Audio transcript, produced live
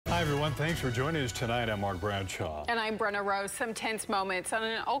Hi, everyone. Thanks for joining us tonight. I'm Mark Bradshaw. And I'm Brenna Rose. Some tense moments on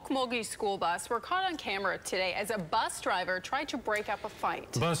an Okmulgee school bus were caught on camera today as a bus driver tried to break up a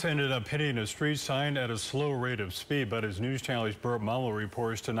fight. The bus ended up hitting a street sign at a slow rate of speed, but as NewsChannel's Burt Mummolo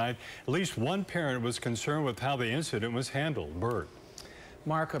reports tonight, at least one parent was concerned with how the incident was handled. Burt.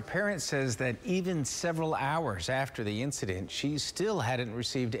 Mark, a parent says that even several hours after the incident, she still hadn't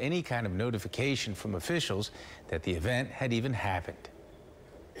received any kind of notification from officials that the event had even happened.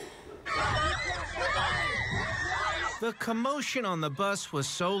 The commotion on the bus was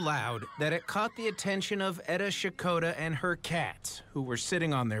so loud that it caught the attention of Etta Shakota and her cats, who were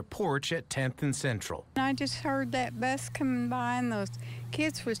sitting on their porch at 10th and Central. I just heard that bus coming by and those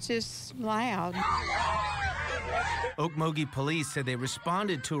kids was just loud. Okmulgee police said they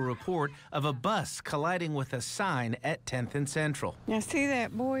responded to a report of a bus colliding with a sign at 10th and Central. Now see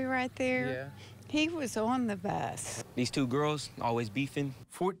that boy right there? Yeah. He was on the bus. These two girls always beefing.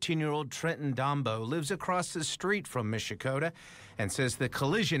 14-year-old Trenton Dombo lives across the street from Miss Shakota and says the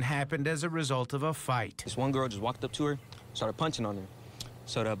collision happened as a result of a fight. This one girl just walked up to her, started punching on her.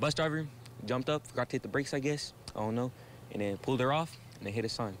 So the bus driver jumped up, forgot to hit the brakes, I guess, I don't know, and then pulled her off, and they hit a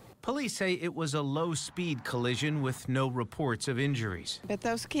sign. Police say it was a low-speed collision with no reports of injuries. But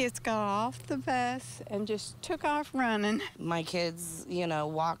those kids got off the bus and just took off running. My kids,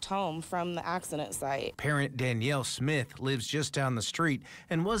 walked home from the accident site. Parent Danielle Smith lives just down the street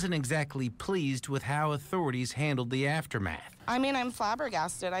and wasn't exactly pleased with how authorities handled the aftermath. I mean, I'm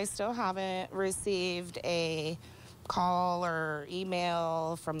flabbergasted. I still haven't received a call or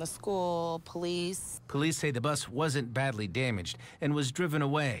email from the school, police. Police say the bus wasn't badly damaged and was driven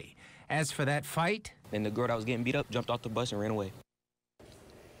away. As for that fight, and the girl that was getting beat up jumped off the bus and ran away.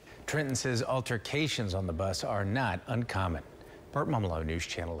 Trenton says altercations on the bus are not uncommon. Burt Mummolo, News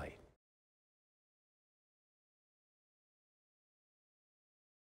Channel 8.